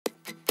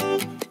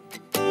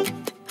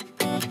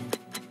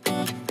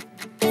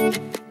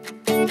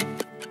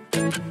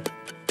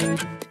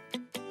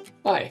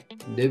Hi,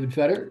 I'm David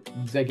Fetter,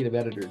 Executive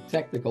Editor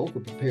Technical for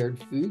Prepared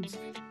Foods,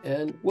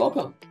 and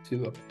welcome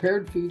to a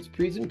Prepared Foods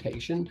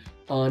presentation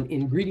on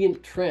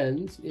ingredient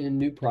trends in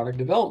new product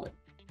development.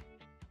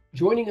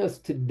 Joining us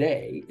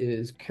today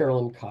is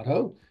Caroline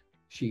Cotto.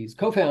 She's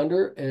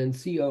co-founder and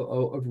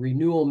COO of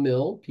Renewal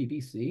Mill,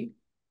 PBC.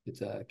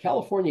 It's a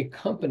California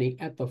company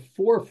at the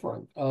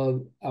forefront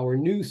of our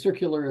new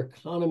circular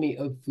economy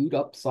of food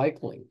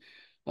upcycling.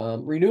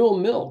 Renewal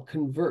Mill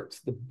converts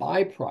the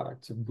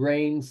byproducts of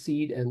grain,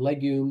 seed, and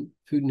legume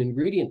food and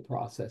ingredient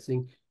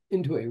processing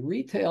into a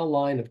retail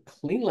line of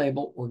clean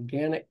label,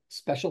 organic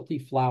specialty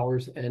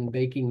flours and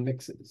baking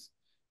mixes.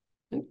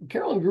 And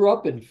Carolyn grew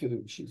up in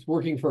food. She's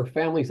working for her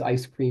family's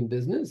ice cream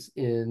business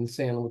in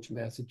Sandwich,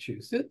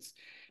 Massachusetts.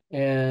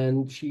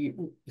 And she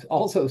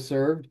also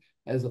served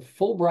as a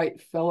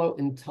Fulbright Fellow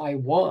in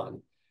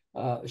Taiwan.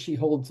 She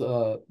holds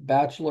a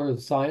Bachelor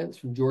of Science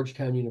from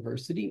Georgetown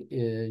University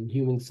in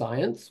Human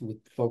Science with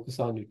focus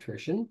on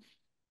nutrition.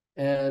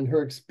 And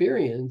her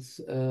experience,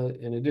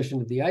 in addition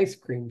to the ice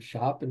cream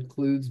shop,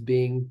 includes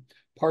being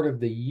part of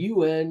the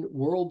UN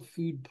World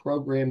Food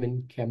Program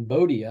in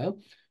Cambodia,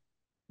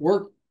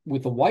 work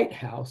with the White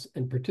House,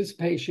 and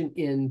participation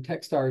in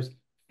Techstars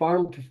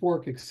Farm to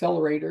Fork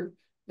Accelerator,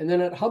 and then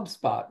at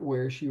HubSpot,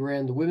 where she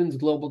ran the Women's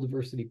Global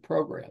Diversity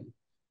Program.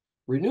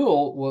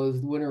 Renewal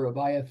was the winner of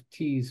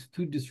IFT's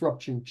Food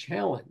Disruption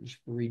Challenge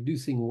for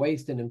reducing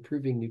waste and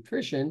improving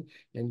nutrition,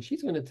 and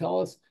she's going to tell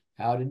us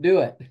how to do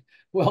it.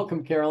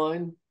 Welcome,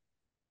 Caroline.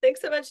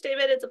 Thanks so much,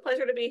 David. It's a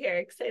pleasure to be here.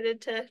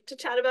 Excited to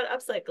chat about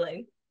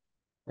upcycling.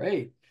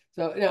 Great.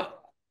 So now,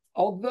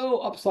 although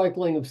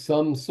upcycling of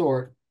some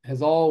sort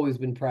has always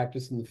been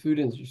practiced in the food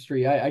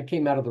industry, I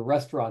came out of the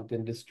restaurant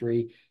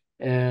industry,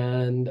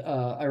 and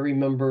I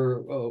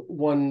remember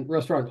one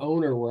restaurant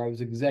owner where I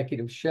was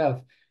executive chef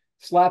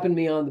slapping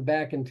me on the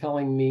back and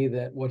telling me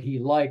that what he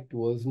liked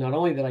was not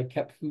only that I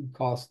kept food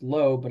costs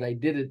low, but I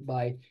did it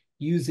by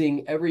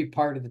using every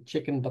part of the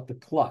chicken but the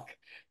cluck.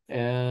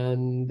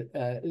 And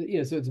so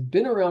it's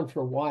been around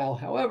for a while.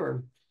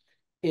 However,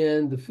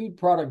 in the food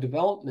product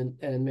development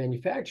and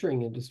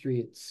manufacturing industry,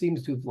 it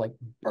seems to have like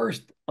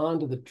burst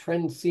onto the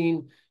trend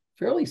scene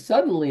fairly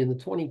suddenly in the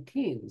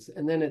 2010s,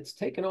 and then it's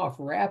taken off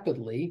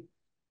rapidly.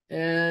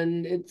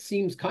 And it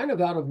seems kind of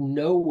out of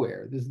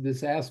nowhere,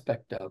 this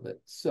aspect of it.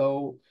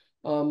 So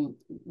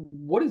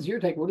what is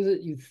your take? What is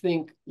it you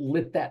think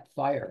lit that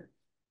fire?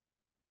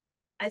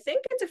 I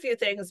think it's a few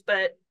things,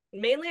 but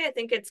mainly I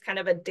think it's kind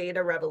of a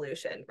data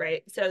revolution,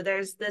 right? So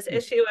there's this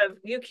issue of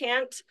you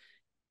can't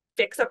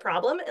fix a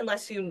problem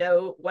unless you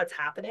know what's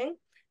happening.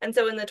 And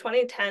so in the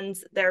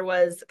 2010s, there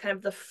was kind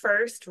of the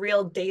first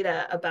real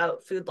data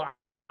about food loss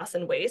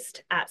and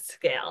waste at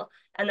scale.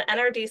 And the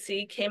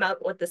NRDC came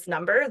out with this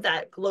number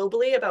that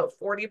globally about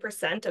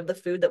 40% of the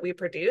food that we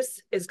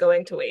produce is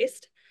going to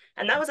waste.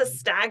 And that was a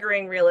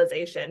staggering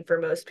realization for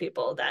most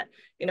people that,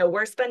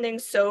 we're spending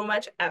so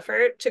much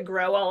effort to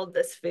grow all of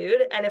this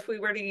food. And if we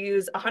were to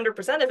use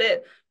 100% of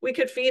it, we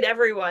could feed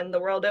everyone the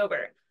world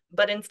over.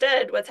 But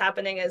instead, what's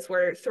happening is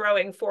we're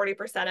throwing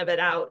 40% of it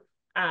out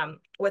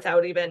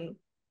without even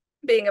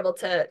being able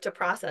to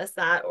process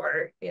that,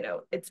 or,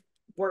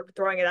 we're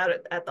throwing it out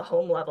at the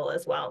home level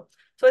as well.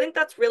 So I think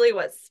that's really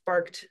what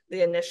sparked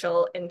the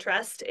initial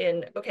interest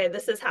in, okay,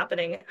 this is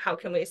happening. How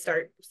can we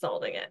start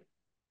solving it?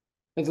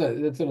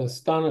 That's an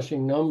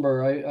astonishing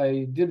number.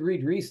 I did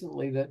read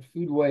recently that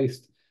food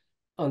waste,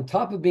 on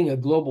top of being a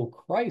global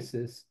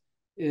crisis,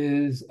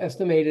 is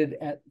estimated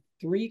at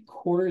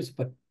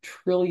 $750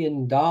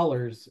 billion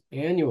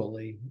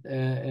annually.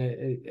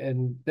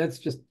 And that's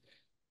just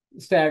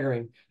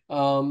staggering.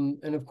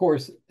 And of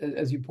course,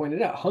 as you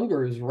pointed out,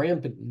 hunger is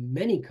rampant in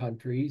many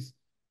countries.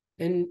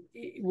 And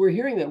we're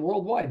hearing that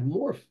worldwide,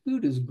 more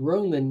food is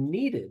grown than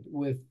needed,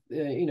 with,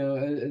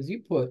 as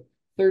you put,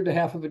 third to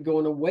half of it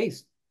going to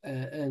waste.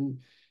 And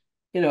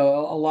a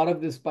lot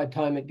of this, by the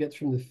time it gets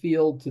from the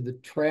field to the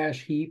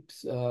trash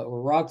heaps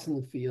or rots in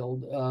the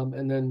field,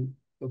 and then,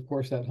 of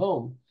course, at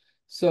home.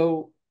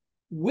 So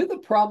with a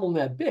problem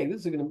that big,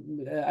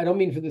 I don't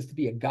mean for this to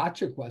be a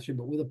gotcha question,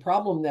 but with a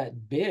problem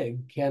that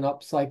big, can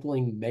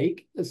upcycling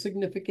make a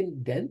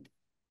significant dent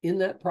in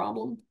that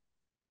problem?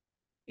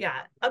 Yeah,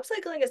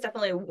 upcycling is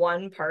definitely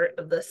one part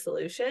of the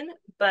solution.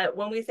 But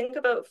when we think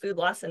about food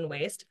loss and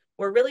waste,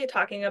 we're really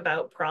talking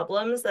about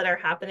problems that are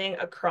happening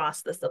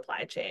across the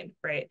supply chain,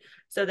 right?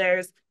 So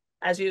there's,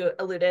 as you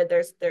alluded,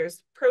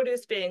 there's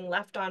produce being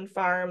left on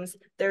farms,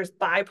 there's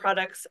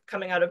byproducts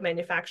coming out of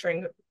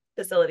manufacturing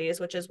facilities,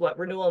 which is what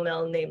Renewal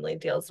Mill namely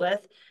deals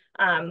with.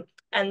 And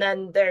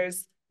then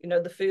there's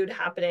the food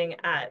happening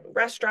at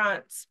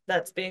restaurants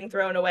that's being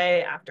thrown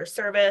away after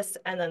service.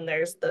 And then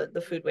there's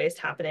the food waste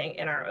happening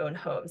in our own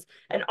homes.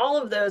 And all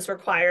of those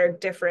require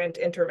different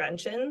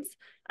interventions.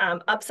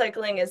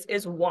 Upcycling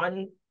is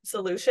one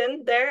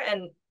solution there.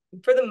 And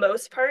for the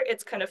most part,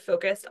 it's kind of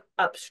focused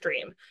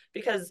upstream,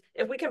 because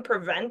if we can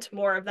prevent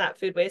more of that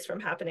food waste from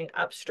happening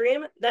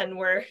upstream, then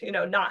we're,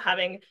 not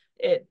having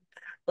it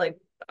like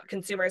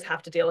consumers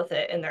have to deal with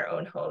it in their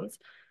own homes.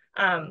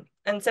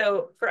 And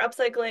so for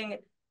upcycling,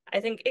 I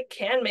think it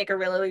can make a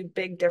really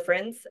big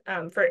difference.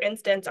 For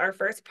instance, our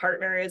first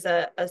partner is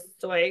a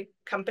soy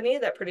company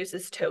that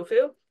produces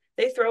tofu.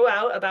 They throw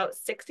out about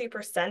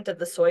 60% of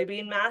the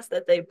soybean mass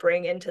that they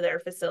bring into their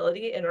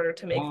facility in order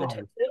to make the Wow.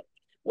 tofu.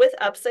 With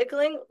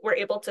upcycling, we're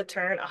able to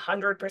turn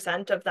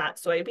 100% of that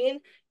soybean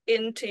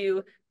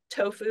into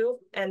tofu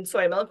and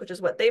soy milk, which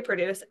is what they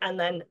produce, and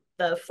then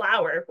the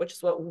flour, which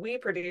is what we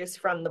produce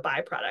from the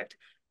byproduct.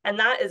 And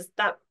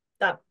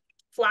that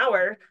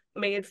flour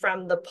made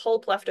from the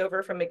pulp left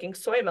over from making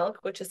soy milk,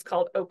 which is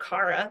called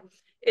okara,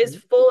 is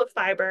full of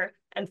fiber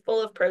and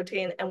full of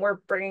protein, and we're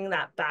bringing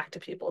that back to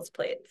people's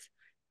plates.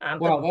 But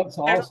Wow, that's there's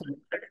a lot awesome. of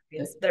other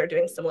companies that are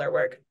doing similar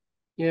work.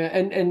 Yeah,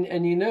 and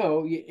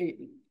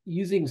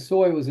using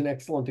soy was an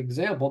excellent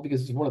example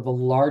because it's one of the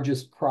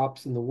largest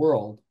crops in the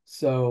world.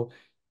 So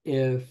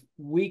if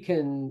we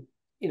can,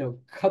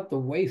 cut the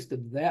waste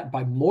of that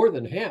by more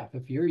than half,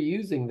 if you're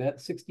using that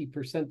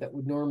 60% that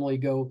would normally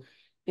go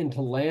into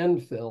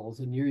landfills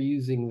and you're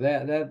using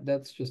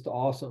that's just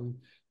awesome.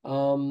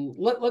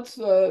 Let's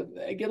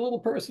get a little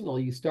personal.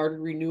 You started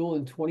Renewal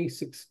in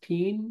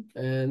 2016,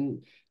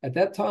 and at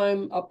that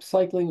time,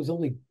 upcycling was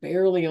only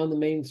barely on the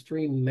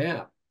mainstream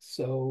map.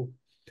 So,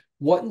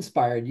 what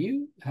inspired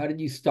you? How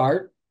did you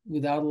start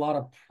without a lot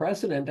of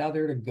precedent out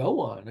there to go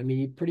on? I mean,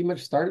 you pretty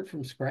much started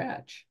from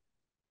scratch.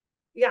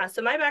 Yeah,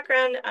 so my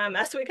background,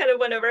 as we kind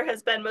of went over,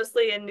 has been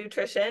mostly in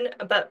nutrition,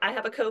 but I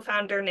have a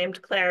co-founder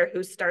named Claire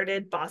who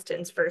started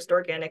Boston's first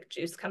organic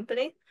juice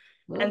company.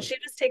 And Oh, she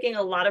was taking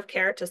a lot of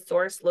care to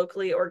source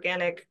locally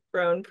organic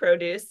grown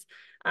produce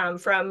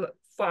from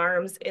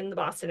farms in the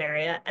Boston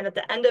area. And at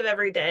the end of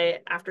every day,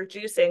 after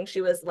juicing,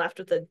 she was left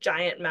with a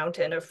giant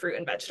mountain of fruit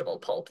and vegetable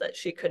pulp that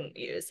she couldn't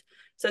use.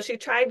 So she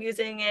tried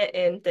using it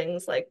in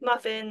things like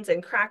muffins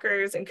and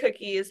crackers and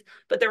cookies,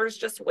 but there was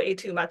just way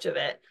too much of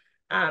it.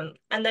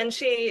 And then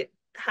she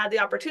had the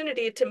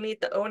opportunity to meet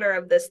the owner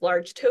of this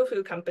large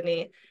tofu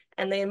company,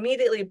 and they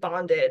immediately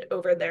bonded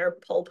over their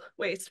pulp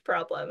waste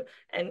problem.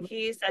 And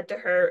he said to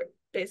her,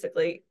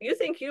 basically, you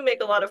think you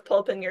make a lot of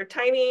pulp in your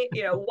tiny,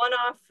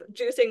 one-off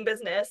juicing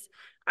business.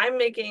 I'm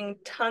making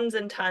tons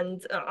and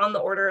tons, on the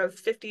order of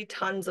 50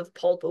 tons of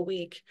pulp a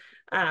week,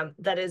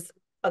 that is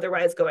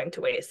otherwise going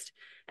to waste.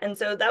 And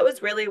so that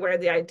was really where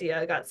the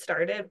idea got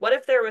started. What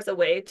if there was a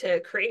way to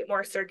create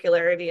more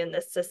circularity in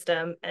this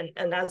system? And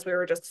as we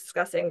were just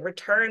discussing,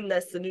 return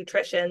this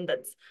nutrition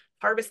that's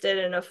harvested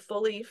in a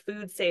fully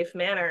food safe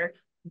manner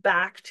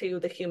back to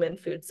the human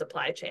food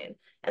supply chain.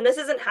 And this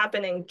isn't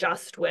happening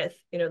just with,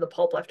 the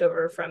pulp left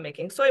over from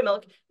making soy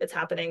milk. It's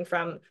happening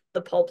from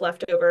the pulp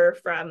left over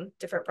from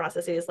different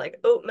processes like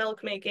oat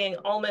milk making,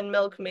 almond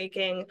milk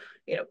making,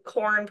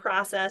 corn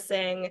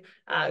processing,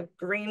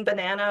 green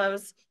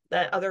bananas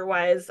that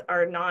otherwise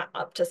are not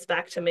up to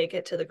spec to make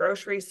it to the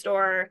grocery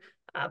store,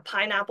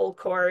 pineapple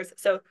cores.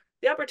 So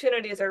the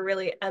opportunities are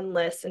really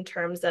endless in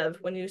terms of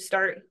when you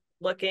start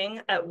looking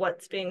at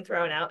what's being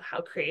thrown out,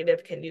 how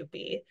creative can you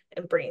be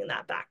in bringing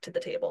that back to the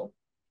table?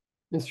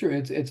 it's true.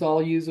 It's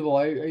all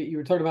usable. You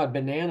were talking about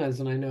bananas,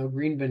 and I know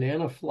green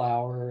banana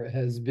flour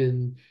has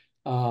been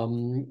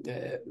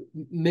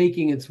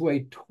making its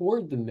way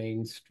toward the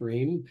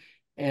mainstream.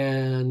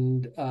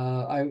 And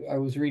I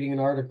was reading an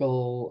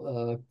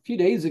article a few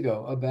days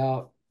ago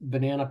about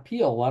banana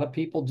peel. A lot of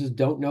people just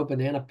don't know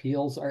banana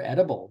peels are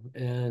edible.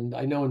 And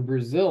I know in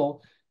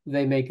Brazil,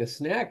 they make a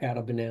snack out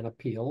of banana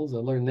peels. I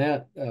learned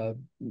that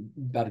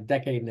about a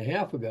decade and a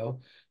half ago.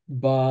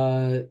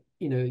 But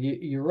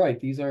you're right.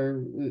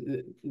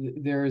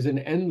 There is an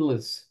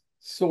endless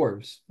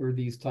source for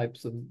these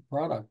types of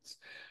products.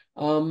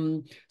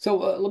 So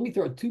let me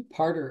throw a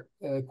two-parter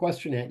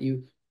question at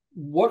you.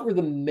 What were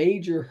the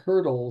major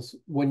hurdles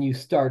when you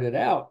started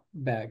out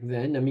back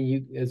then? I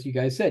mean, as you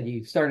guys said,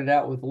 you started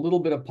out with a little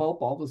bit of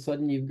pulp. All of a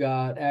sudden, you've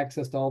got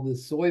access to all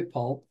this soy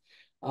pulp.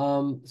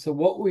 So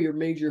what were your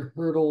major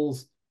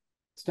hurdles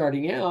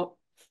starting out?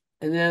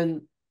 And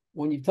then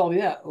when you tell me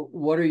that,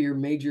 what are your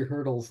major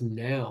hurdles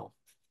now?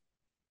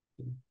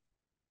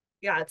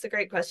 Yeah, it's a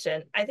great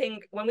question. I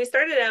think when we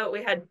started out,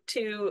 we had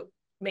two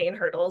main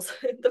hurdles.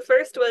 The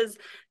first was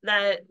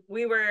that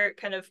we were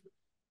kind of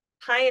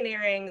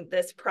pioneering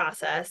this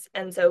process.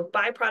 And so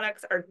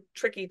byproducts are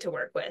tricky to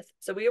work with.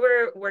 So we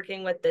were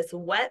working with this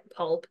wet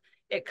pulp.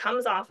 It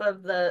comes off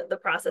of the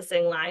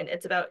processing line.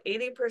 It's about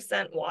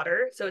 80%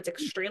 water. So it's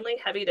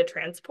extremely heavy to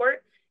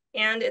transport.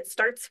 And it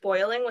starts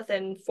spoiling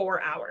within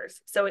 4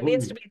 hours. So it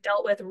needs Oh, to be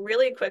dealt with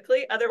really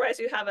quickly. Otherwise,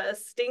 you have a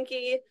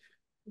stinky,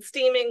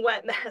 steaming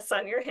wet mess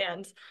on your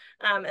hands.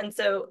 And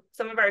so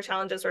some of our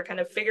challenges were kind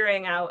of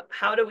figuring out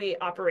how do we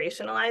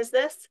operationalize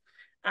this.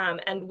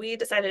 And we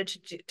decided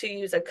to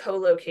use a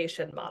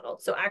co-location model.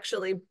 So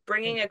actually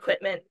bringing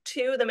equipment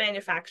to the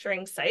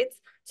manufacturing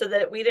sites so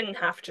that we didn't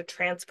have to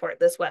transport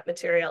this wet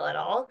material at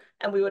all.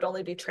 And we would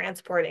only be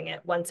transporting it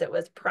once it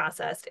was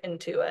processed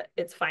into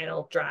its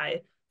final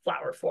dry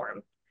flour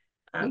form.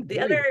 oh, The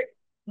other great.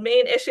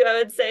 main issue I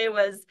would say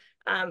was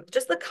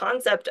just the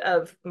concept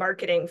of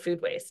marketing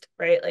food waste,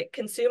 right? Like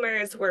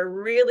consumers were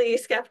really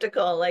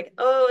skeptical, like,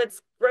 oh,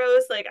 it's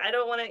gross. Like, I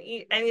don't want to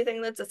eat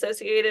anything that's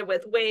associated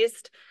with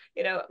waste.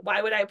 You know,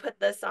 why would I put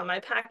this on my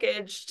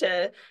package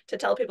to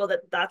tell people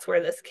that that's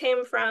where this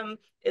came from?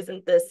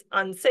 Isn't this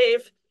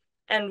unsafe?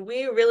 And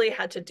we really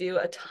had to do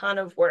a ton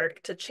of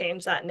work to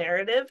change that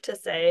narrative to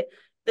say,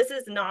 this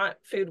is not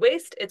food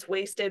waste, it's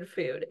wasted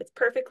food. It's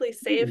perfectly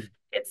safe.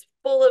 It's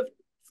full of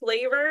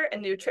flavor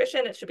and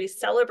nutrition. It should be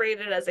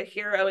celebrated as a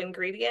hero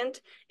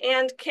ingredient.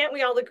 And can't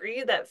we all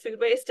agree that food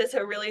waste is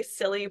a really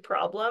silly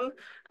problem,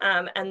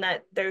 and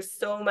that there's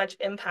so much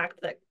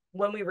impact that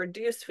when we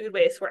reduce food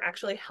waste, we're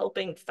actually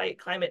helping fight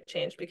climate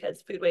change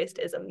because food waste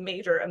is a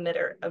major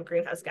emitter of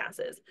greenhouse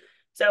gases.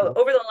 So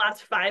over the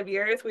last 5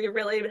 years, we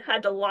really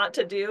had a lot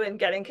to do in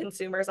getting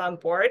consumers on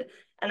board.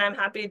 And I'm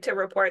happy to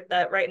report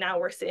that right now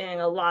we're seeing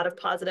a lot of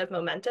positive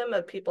momentum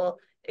of people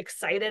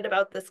excited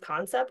about this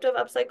concept of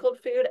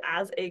upcycled food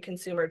as a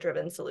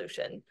consumer-driven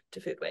solution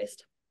to food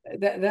waste.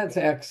 That's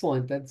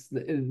excellent. That's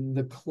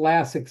the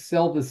classic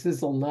sell the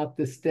sizzle, not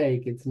the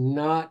steak. It's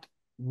not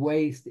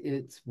waste,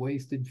 it's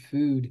wasted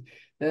food.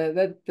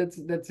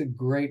 That's a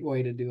great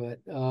way to do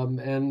it.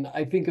 And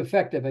I think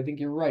effective. I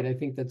think you're right. I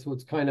think that's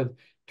what's kind of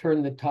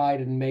turned the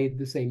tide and made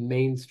this a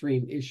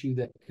mainstream issue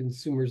that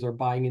consumers are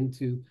buying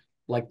into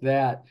like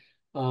that.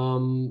 As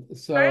far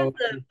as So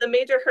the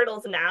major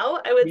hurdles now,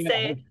 I would yeah,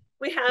 say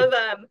we have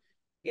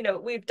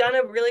we've done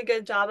a really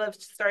good job of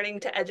starting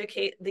to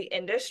educate the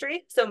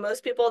industry. So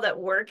most people that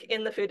work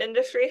in the food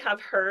industry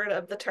have heard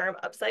of the term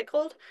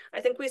upcycled.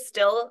 I think we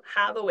still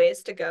have a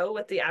ways to go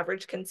with the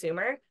average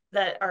consumer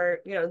that are,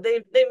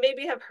 they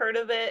maybe have heard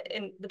of it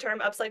in the term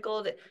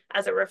upcycled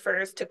as it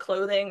refers to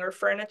clothing or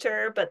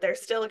furniture, but they're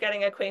still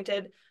getting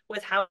acquainted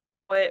with how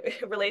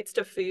it relates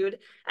to food.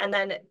 And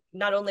then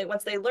not only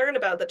once they learn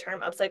about the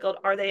term upcycled,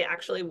 are they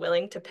actually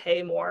willing to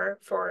pay more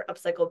for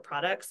upcycled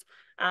products?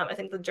 I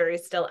think the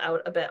jury's still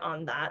out a bit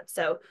on that.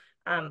 So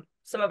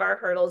some of our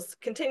hurdles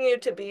continue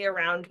to be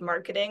around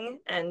marketing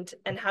and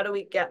how do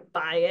we get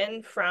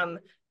buy-in from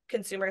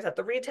consumers at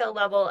the retail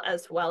level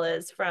as well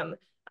as from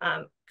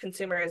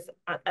consumers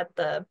at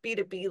the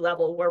B2B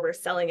level where we're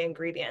selling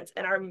ingredients.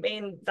 And our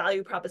main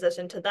value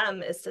proposition to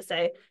them is to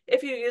say,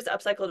 if you use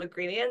upcycled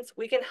ingredients,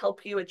 we can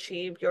help you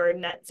achieve your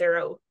net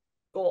zero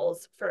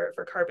goals for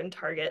carbon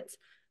targets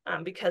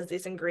because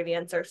these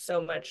ingredients are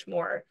so much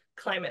more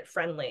climate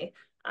friendly.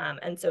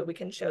 And so we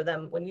can show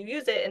them when you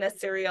use it in a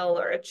cereal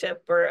or a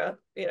chip or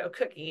a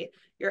cookie,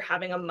 you're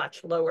having a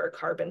much lower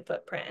carbon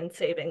footprint and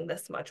saving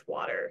this much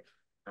water.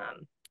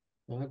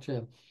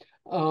 Gotcha.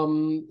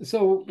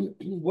 So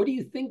what do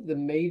you think the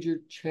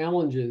major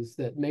challenges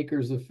that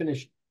makers of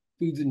finished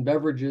foods and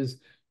beverages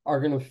are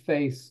going to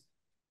face,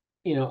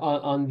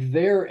 on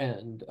their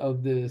end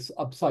of this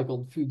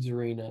upcycled foods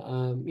arena?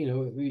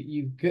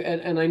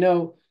 And I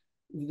know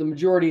the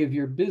majority of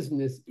your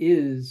business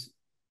is,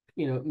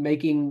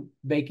 making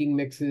baking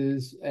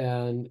mixes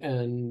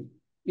and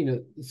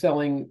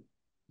selling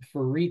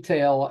for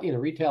retail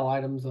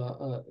items,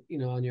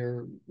 on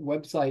your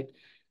website.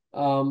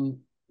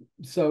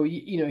 So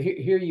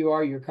here you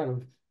are, you're kind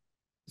of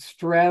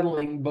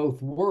straddling both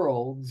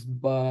worlds,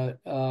 but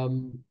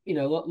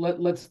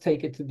let's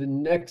take it to the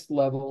next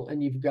level,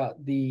 and you've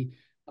got the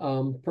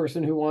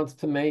person who wants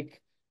to make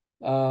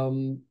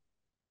you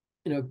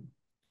know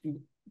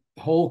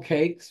whole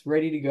cakes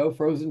ready to go,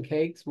 frozen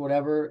cakes,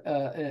 whatever,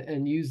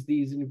 and use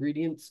these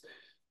ingredients.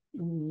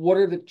 What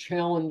are the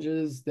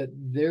challenges that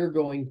they're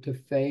going to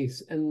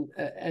face? And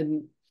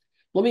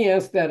let me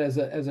ask that as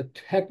a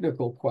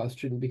technical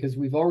question, because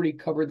we've already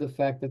covered the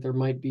fact that there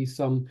might be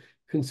some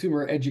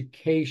consumer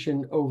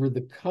education over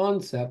the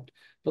concept,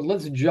 but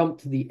let's jump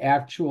to the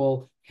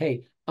actual,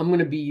 hey, I'm going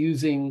to be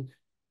using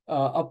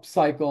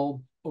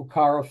upcycled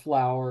Okara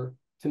flour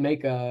to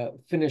make a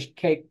finished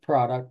cake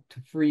product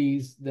to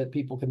freeze that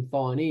people can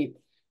thaw and eat.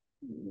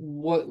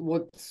 What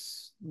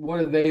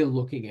are they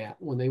looking at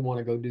when they want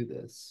to go do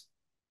this?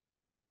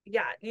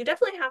 Yeah, you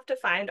definitely have to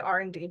find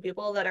R&D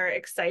people that are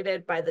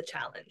excited by the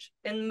challenge.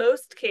 In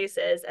most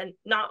cases, and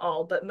not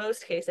all, but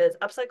most cases,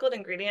 upcycled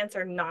ingredients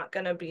are not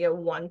going to be a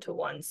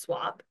one-to-one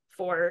swap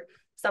for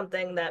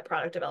something that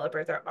product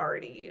developers are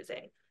already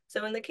using.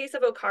 So in the case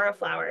of Okara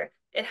flour,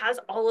 it has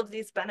all of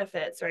these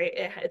benefits, right?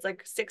 It's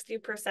like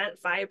 60%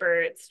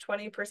 fiber, it's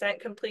 20%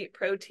 complete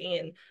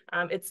protein,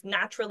 it's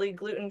naturally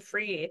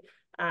gluten-free,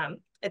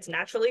 it's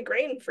naturally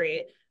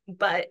grain-free,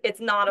 but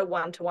it's not a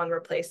one-to-one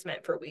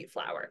replacement for wheat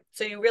flour.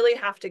 So you really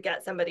have to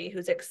get somebody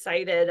who's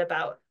excited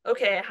about,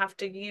 okay, I have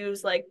to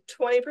use like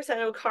 20%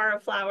 Okara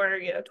flour,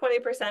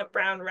 20%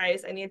 brown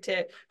rice. I need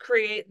to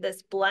create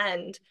this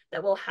blend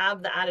that will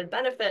have the added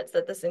benefits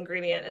that this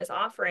ingredient is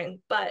offering,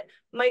 but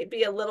might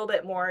be a little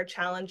bit more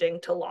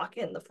challenging to lock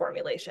in the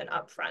formulation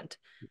upfront.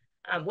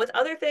 With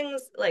other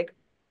things like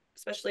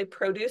especially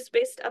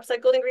produce-based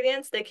upcycled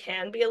ingredients, they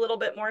can be a little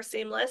bit more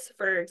seamless.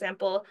 For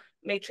example,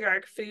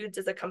 Matriarch Foods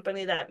is a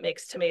company that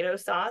makes tomato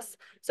sauce.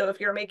 So if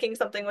you're making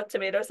something with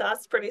tomato sauce,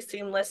 it's pretty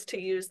seamless to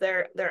use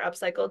their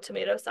upcycled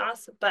tomato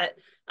sauce. But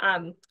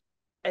I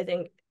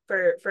think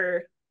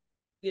for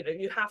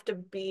you have to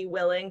be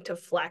willing to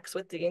flex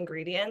with the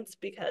ingredients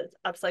because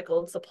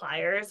upcycled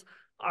suppliers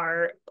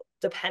are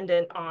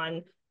dependent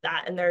on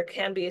that. And there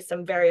can be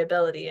some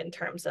variability in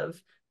terms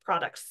of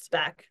product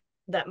spec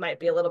that might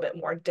be a little bit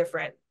more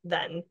different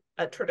than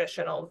a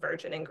traditional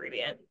virgin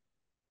ingredient.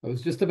 I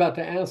was just about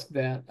to ask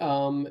that.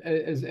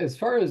 As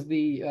far as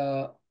the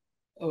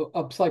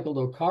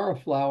upcycled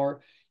Okara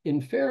flour,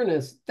 in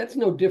fairness, that's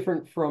no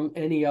different from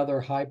any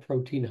other high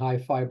protein, high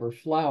fiber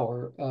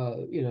flour,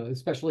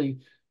 especially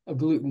a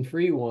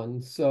gluten-free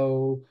one.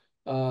 So,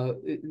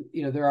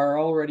 there are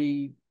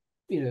already,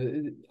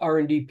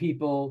 R&D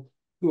people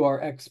who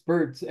are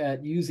experts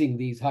at using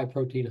these high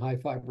protein, high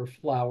fiber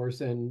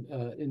flours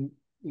and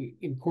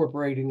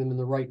incorporating them in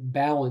the right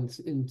balance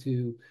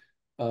into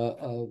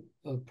a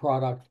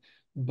product.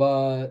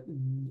 But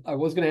I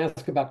was going to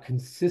ask about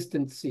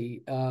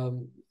consistency.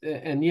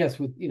 And yes,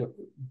 with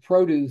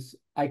produce,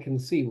 I can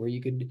see where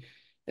you could.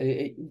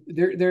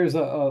 There's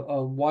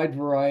a wide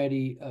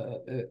variety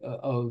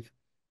of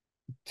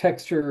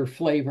texture,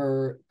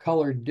 flavor,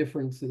 color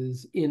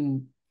differences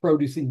in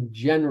produce in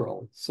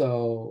general.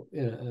 So,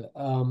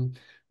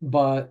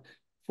 but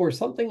for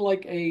something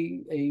like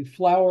a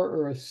flour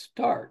or a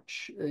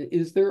starch,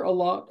 is there a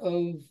lot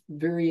of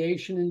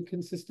variation in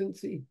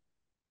consistency?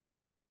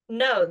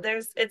 No,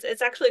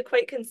 it's actually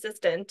quite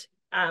consistent,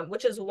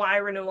 which is why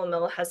Renewal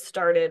Mill has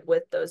started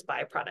with those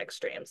byproduct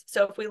streams.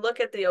 So if we look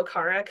at the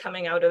Okara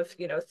coming out of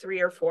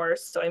 3 or 4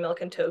 soy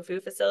milk and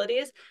tofu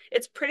facilities,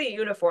 it's pretty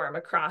uniform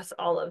across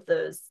all of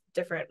those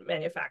different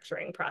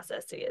manufacturing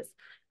processes.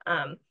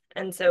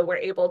 And so we're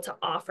able to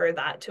offer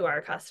that to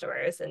our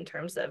customers in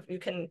terms of you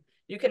can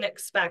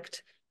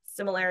expect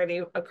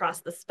similarity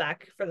across the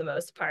spec for the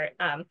most part.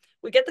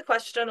 We get the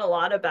question a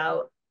lot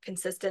about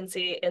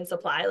consistency in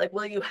supply, like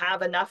will you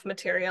have enough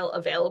material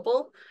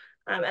available?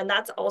 And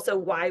that's also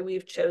why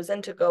we've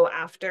chosen to go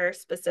after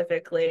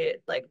specifically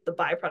like the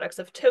byproducts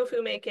of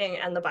tofu making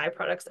and the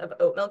byproducts of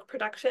oat milk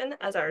production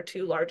as our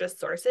 2 largest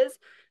sources,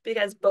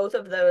 because both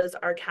of those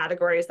are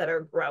categories that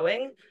are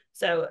growing.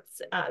 So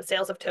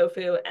sales of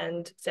tofu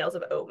and sales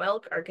of oat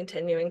milk are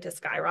continuing to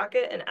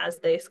skyrocket. And as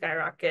they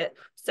skyrocket,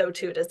 so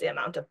too does the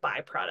amount of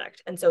byproduct.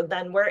 And so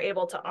then we're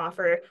able to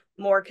offer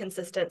more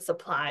consistent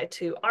supply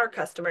to our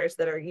customers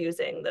that are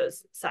using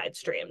those side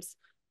streams.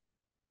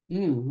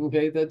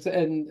 Okay,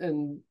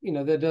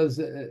 that does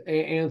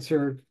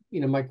answer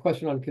my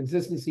question on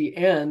consistency,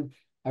 and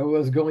I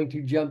was going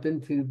to jump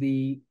into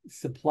the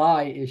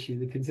supply issue,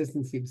 the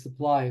consistency of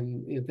supply,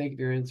 and thank you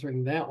for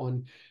answering that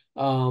one.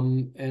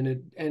 And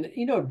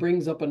it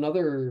brings up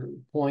another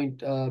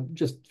point,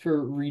 just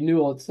for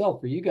Renewal itself,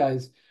 for you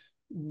guys.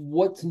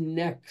 What's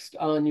next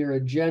on your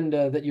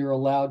agenda that you're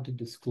allowed to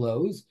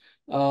disclose?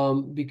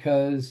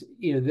 Because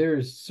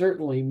there's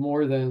certainly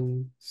more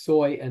than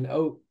soy and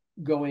oat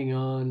going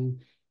on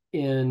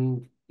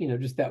in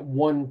just that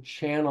one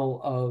channel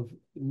of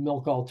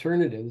milk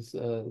alternatives,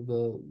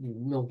 the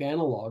milk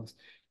analogs.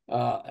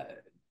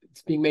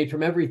 It's being made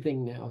from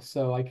everything now,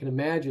 so I can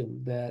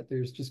imagine that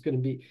there's just going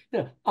to be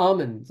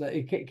almonds.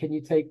 Can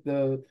you take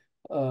the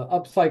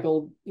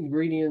upcycled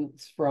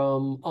ingredients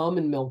from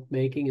almond milk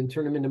making and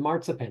turn them into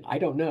marzipan? I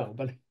don't know,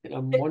 but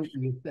I'm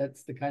wondering if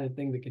that's the kind of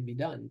thing that can be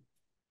done.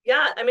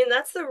 Yeah, I mean,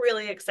 that's the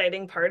really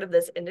exciting part of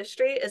this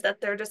industry is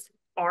that there just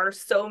are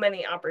so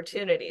many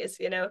opportunities.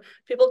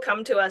 People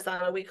come to us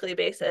on a weekly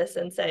basis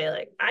and say,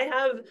 like, I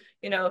have,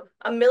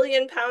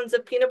 1,000,000 pounds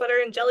of peanut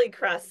butter and jelly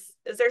crusts.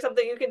 Is there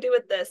something you can do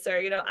with this? Or,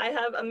 I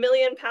have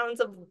 1,000,000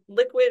 pounds of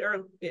liquid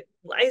or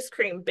ice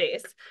cream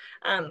base.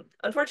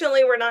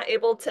 Unfortunately, we're not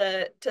able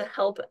to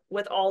help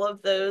with all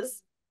of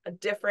those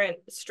different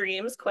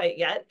streams quite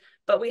yet,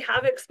 but we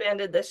have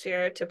expanded this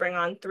year to bring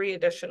on 3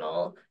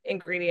 additional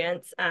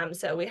ingredients.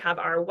 So we have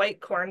our white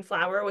corn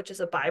flour, which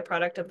is a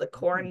byproduct of the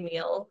corn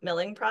meal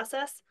milling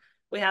process.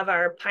 We have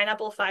our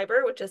pineapple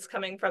fiber, which is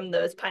coming from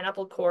those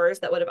pineapple cores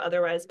that would have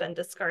otherwise been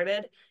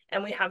discarded.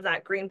 And we have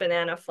that green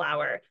banana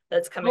flour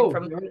that's coming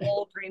from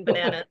whole green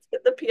bananas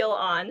with the peel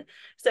on.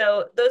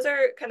 So those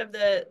are kind of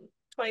the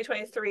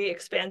 2023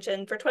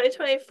 expansion. For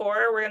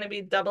 2024, we're going to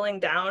be doubling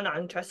down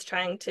on just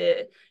trying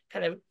to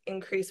kind of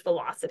increase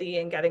velocity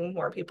and getting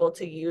more people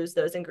to use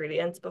those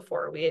ingredients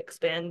before we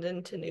expand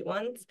into new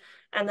ones.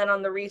 And then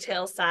on the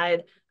retail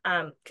side,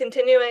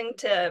 continuing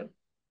to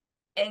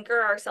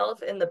anchor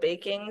ourselves in the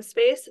baking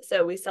space.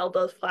 So we sell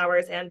both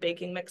flours and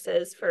baking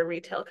mixes for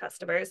retail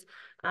customers,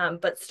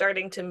 but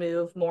starting to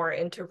move more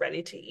into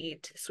ready to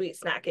eat sweet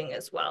snacking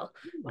as well,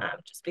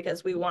 just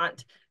because we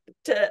want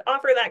to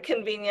offer that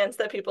convenience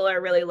that people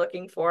are really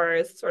looking for.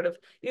 Is sort of,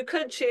 you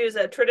could choose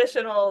a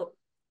traditional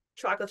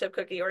chocolate chip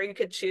cookie, or you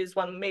could choose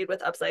one made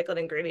with upcycled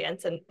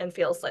ingredients and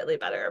feel slightly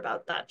better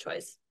about that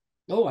choice.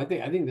 Oh, I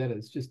think that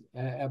is just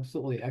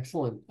absolutely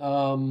excellent.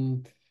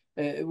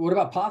 What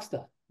about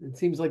pasta? It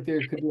seems like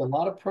there could be a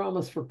lot of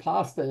promise for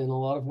pasta in a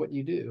lot of what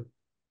you do.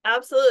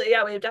 Absolutely.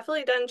 Yeah, we've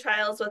definitely done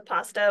trials with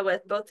pasta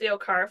with both the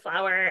Okara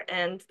flour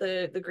and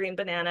the green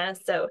banana.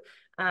 So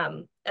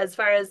as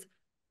far as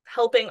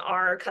helping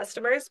our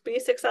customers be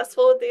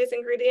successful with these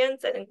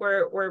ingredients. I think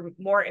we're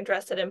more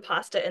interested in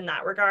pasta in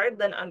that regard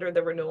than under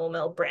the Renewal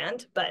Mill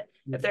brand. But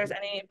if there's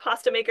any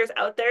pasta makers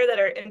out there that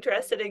are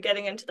interested in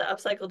getting into the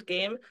upcycled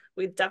game,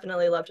 we'd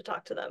definitely love to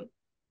talk to them.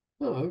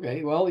 Oh,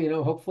 okay. Well,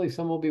 hopefully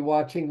some will be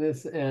watching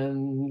this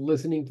and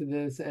listening to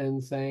this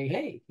and saying,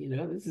 hey,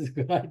 this is a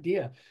good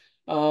idea.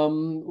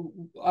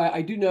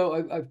 I do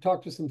know I've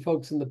talked to some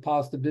folks in the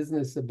pasta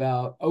business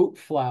about oat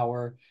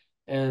flour,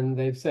 and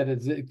they've said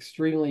it's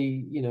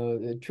extremely,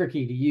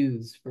 tricky to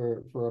use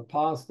for a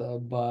pasta,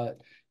 but,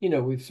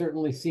 we've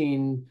certainly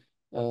seen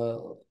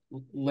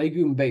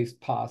legume-based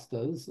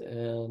pastas,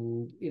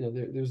 and,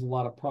 there's a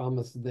lot of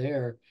promise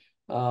there.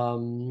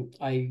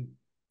 I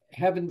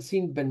haven't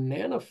seen green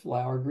banana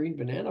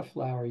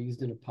flour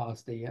used in a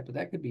pasta yet, but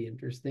that could be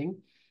interesting.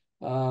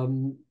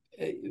 What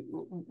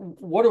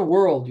a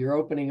world you're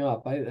opening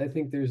up. I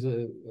think there's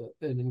an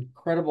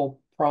incredible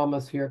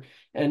promise here.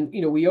 And,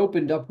 we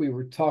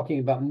were talking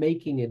about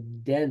making a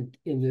dent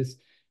in this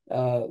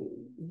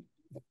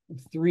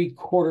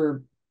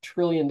 $750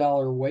 billion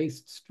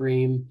waste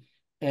stream.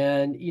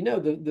 And,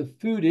 the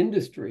food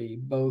industry,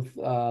 both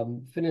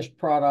finished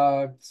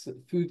products,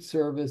 food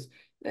service,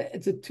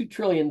 it's a $2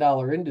 trillion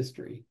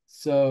industry.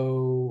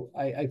 So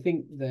I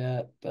think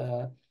that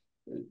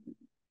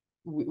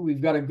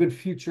we've got a good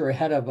future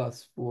ahead of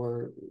us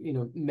for,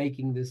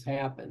 making this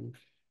happen.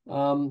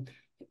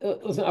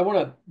 Listen, I want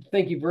to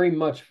thank you very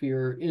much for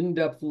your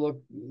in-depth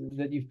look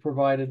that you've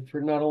provided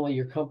for not only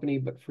your company,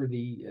 but for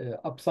the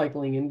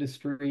upcycling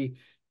industry.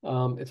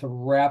 It's a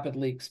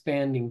rapidly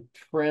expanding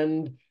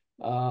trend.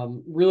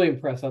 Really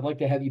impressed. I'd like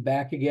to have you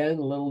back again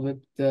a little bit,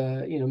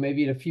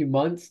 maybe in a few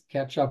months,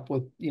 catch up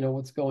with,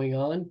 what's going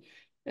on.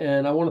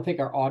 And I want to thank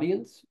our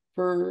audience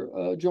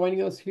for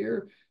joining us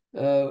here.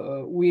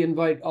 We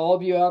invite all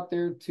of you out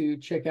there to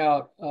check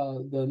out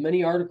the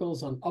many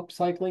articles on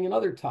upcycling and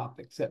other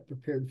topics at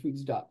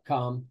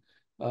preparedfoods.com.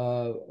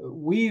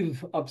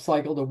 We've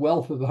upcycled a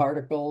wealth of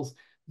articles,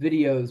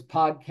 videos,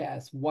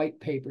 podcasts, white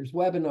papers,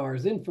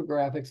 webinars,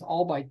 infographics,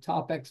 all by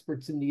top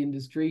experts in the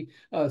industry,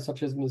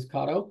 such as Ms.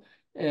 Cotto.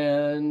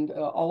 And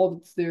all of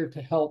it's there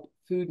to help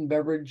food and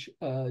beverage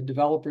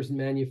developers and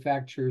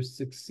manufacturers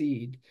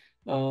succeed.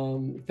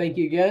 Thank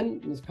you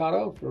again, Ms.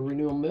 Cotto, for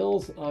Renewal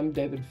Mills. I'm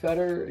David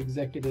Fetter,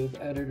 Executive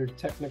Editor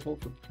Technical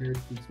for Prepared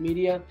Foods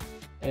Media.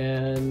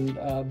 And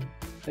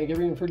thank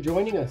everyone for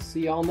joining us.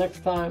 See y'all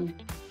next time.